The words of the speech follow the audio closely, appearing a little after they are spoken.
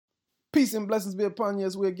Peace and blessings be upon you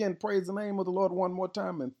as we again praise the name of the Lord one more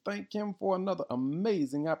time and thank Him for another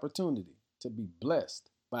amazing opportunity to be blessed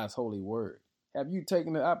by His holy word. Have you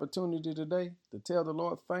taken the opportunity today to tell the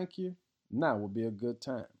Lord thank you? Now will be a good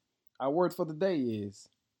time. Our word for the day is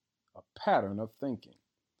a pattern of thinking.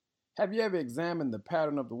 Have you ever examined the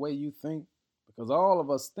pattern of the way you think? Because all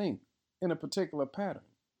of us think in a particular pattern.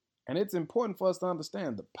 And it's important for us to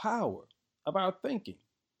understand the power of our thinking.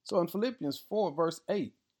 So in Philippians 4 verse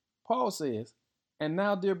 8, Paul says, "And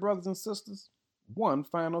now, dear brothers and sisters, one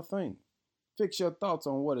final thing. Fix your thoughts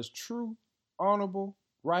on what is true, honorable,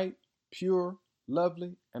 right, pure,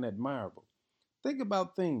 lovely, and admirable. Think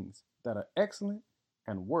about things that are excellent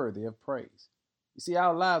and worthy of praise." You see,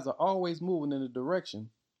 our lives are always moving in the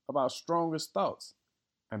direction of our strongest thoughts,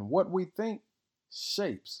 and what we think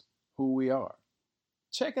shapes who we are.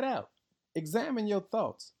 Check it out. Examine your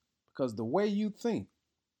thoughts, because the way you think,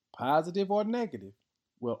 positive or negative,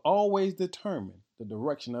 will always determine the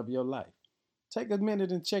direction of your life. Take a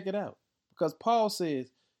minute and check it out, because Paul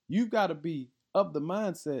says you've got to be of the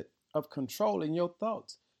mindset of controlling your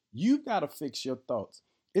thoughts. You've got to fix your thoughts.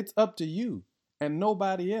 It's up to you and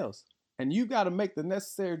nobody else. And you've got to make the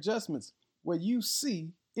necessary adjustments where you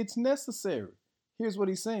see it's necessary. Here's what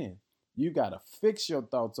he's saying. You got to fix your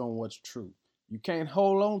thoughts on what's true. You can't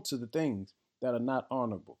hold on to the things that are not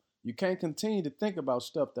honorable. You can't continue to think about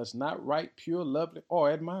stuff that's not right, pure, lovely,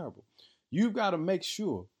 or admirable. You've got to make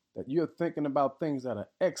sure that you're thinking about things that are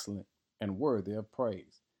excellent and worthy of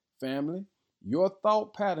praise. Family, your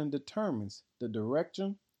thought pattern determines the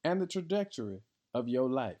direction and the trajectory of your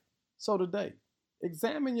life. So today,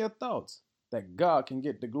 examine your thoughts that God can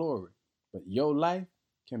get the glory, but your life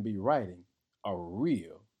can be writing a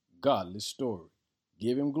real godly story.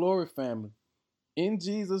 Give Him glory, family. In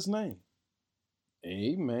Jesus' name,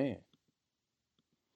 amen.